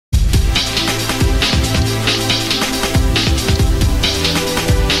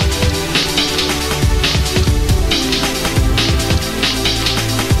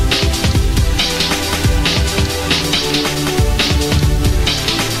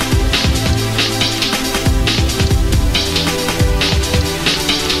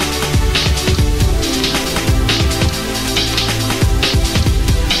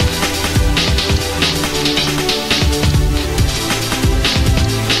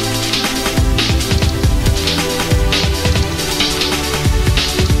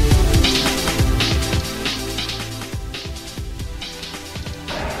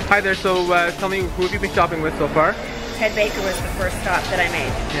Hi there, so tell me, who have you been shopping with so far? Ted Baker was the first stop that I made.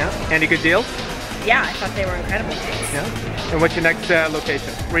 Yeah. Any good deals? Yeah, I thought they were incredible deals. Yeah. And what's your next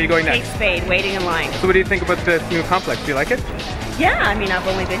location? Where are you going Kate next? Spade, waiting in line. So what do you think about this new complex? Do you like it? Yeah, I mean, I've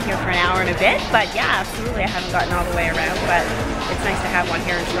only been here for an hour and a bit, but yeah, absolutely. I haven't gotten all the way around, but it's nice to have one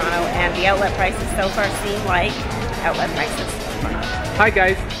here in Toronto, and the outlet prices so far seem like outlet prices. Hi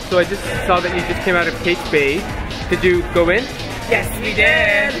guys, so I just saw that you just came out of Kate Spade. Did you go in? Yes, we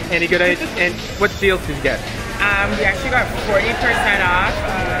did. Any good ideas? And what deals did you get? We actually got 40% off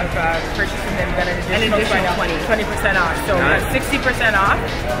of purchase and then got an additional 20% off. So nice. 60% off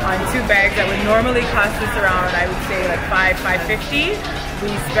on 2 bags that would normally cost us around, I would say, like $550.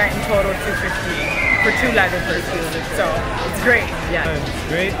 We spent in total $250 for 2 leather purses. So it's great. Yeah, it's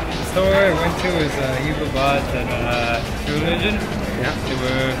great. The store I went to was Hugo Boss and True Religion. Yeah. They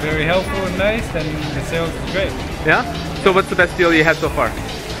were very helpful and nice, and the sales was great. Yeah? So what's the best deal you had so far?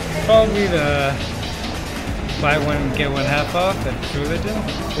 Probably the buy one get one half off at True Religion.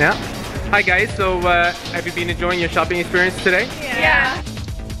 Yeah. Hi guys, so have you been enjoying your shopping experience today? Yeah.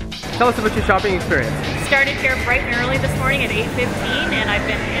 Tell us about your shopping experience. Started here bright and early this morning at 8:15, and I've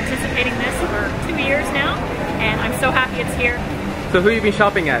been anticipating this for 2 years now, and I'm so happy it's here. So who have you been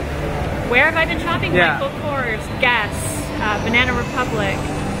shopping at? Where have I been shopping? Yeah. Michael Kors, Guess, Banana Republic,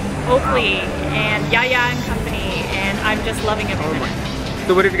 Oakley, and Yaya and Company, and I'm just loving every minute.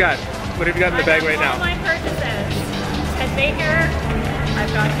 So what have you got? What have you got in the bag right now? All my purchases. Ted Baker,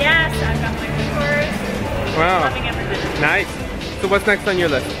 I've got Guess, I've got Michael Kors. Wow. Loving every minute. Nice. So what's next on your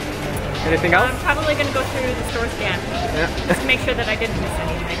list? Anything else? I'm probably going to go through the store scan Yeah. just to make sure that I didn't miss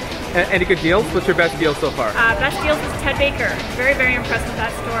anything. Any good deals? What's your best deal so far? Best deals was Ted Baker. Very, very impressed with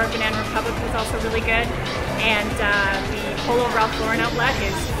that store. Banana Republic was also really good. And the Polo Ralph Lauren outlet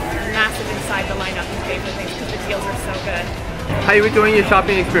is massive inside the lineup of favorite things because the deals are so good. How are you enjoying your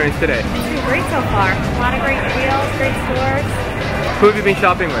shopping experience today? It's been great so far. A lot of great deals, great stores. Who have you been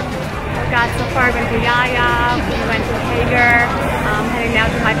shopping with? We've got so far been to Yaya, we went to Hager, heading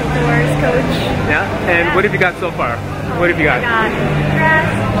now to Michael Kors, Coach. Yeah? And what have you got so far? What have you got? I got dress.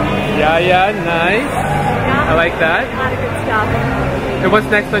 Yeah, nice. Yeah. I like that. A lot of good stuff. And what's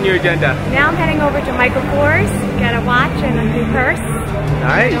next on your agenda? Now I'm heading over to Michael Kors, get a watch and a new purse.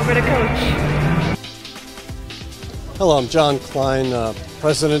 Nice. And over to Coach. Hello, I'm John Klein,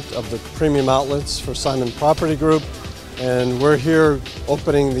 President of the Premium Outlets for Simon Property Group, and we're here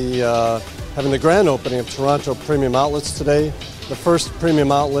opening having the grand opening of Toronto Premium Outlets today, the first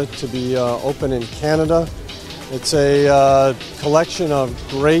premium outlet to be open in Canada. It's a collection of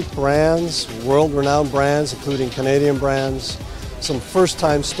great brands, world-renowned brands, including Canadian brands, some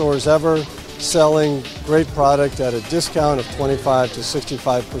first-time stores ever, selling great product at a discount of 25 to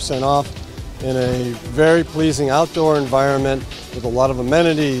 65% off in a very pleasing outdoor environment with a lot of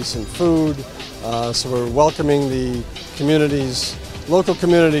amenities and food. So we're welcoming the communities, local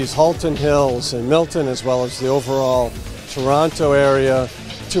communities, Halton Hills and Milton, as well as the overall Toronto area,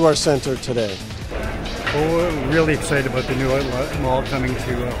 to our center today. Well, we're really excited about the new outlet mall coming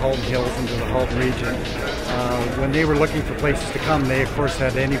to Halton Hills and to the Halton region. When they were looking for places to come, they of course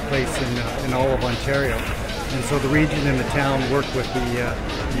had any place in all of Ontario. And so the region and the town worked with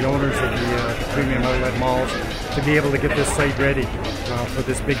the owners of the premium outlet malls to be able to get this site ready for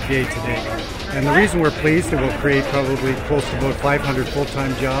this big day today. And the reason we're pleased, it will create probably close to about 500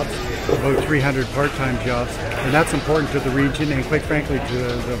 full-time jobs, about 300 part-time jobs, and that's important to the region and quite frankly to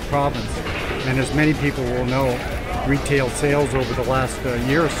the province. And as many people will know, retail sales over the last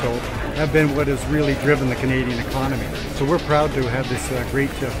year or so have been what has really driven the Canadian economy. So we're proud to have this great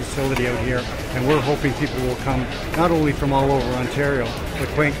facility out here, and we're hoping people will come not only from all over Ontario, but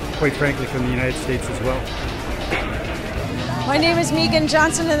quite frankly from the United States as well. My name is Megan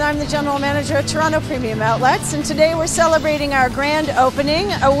Johnson and I'm the General Manager at Toronto Premium Outlets, and today we're celebrating our grand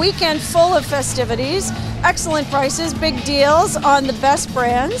opening, a weekend full of festivities, excellent prices, big deals on the best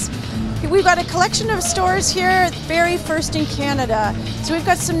brands. We've got a collection of stores here, very first in Canada. So we've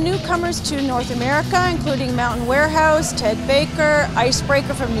got some newcomers to North America, including Mountain Warehouse, Ted Baker,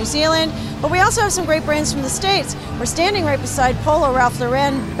 Icebreaker from New Zealand, but we also have some great brands from the States. We're standing right beside Polo Ralph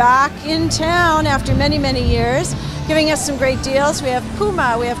Lauren, back in town after many, many years, giving us some great deals. We have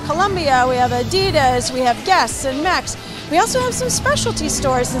Puma, we have Columbia, we have Adidas, we have Guess and Mex. We also have some specialty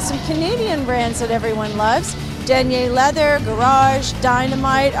stores and some Canadian brands that everyone loves. Denier Leather, Garage,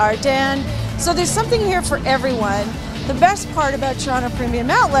 Dynamite, Ardennes. So there's something here for everyone. The best part about Toronto Premium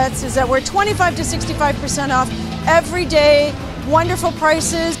Outlets is that we're 25 to 65% off every day, wonderful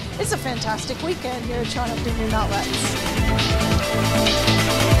prices. It's a fantastic weekend here at Toronto Premium Outlets.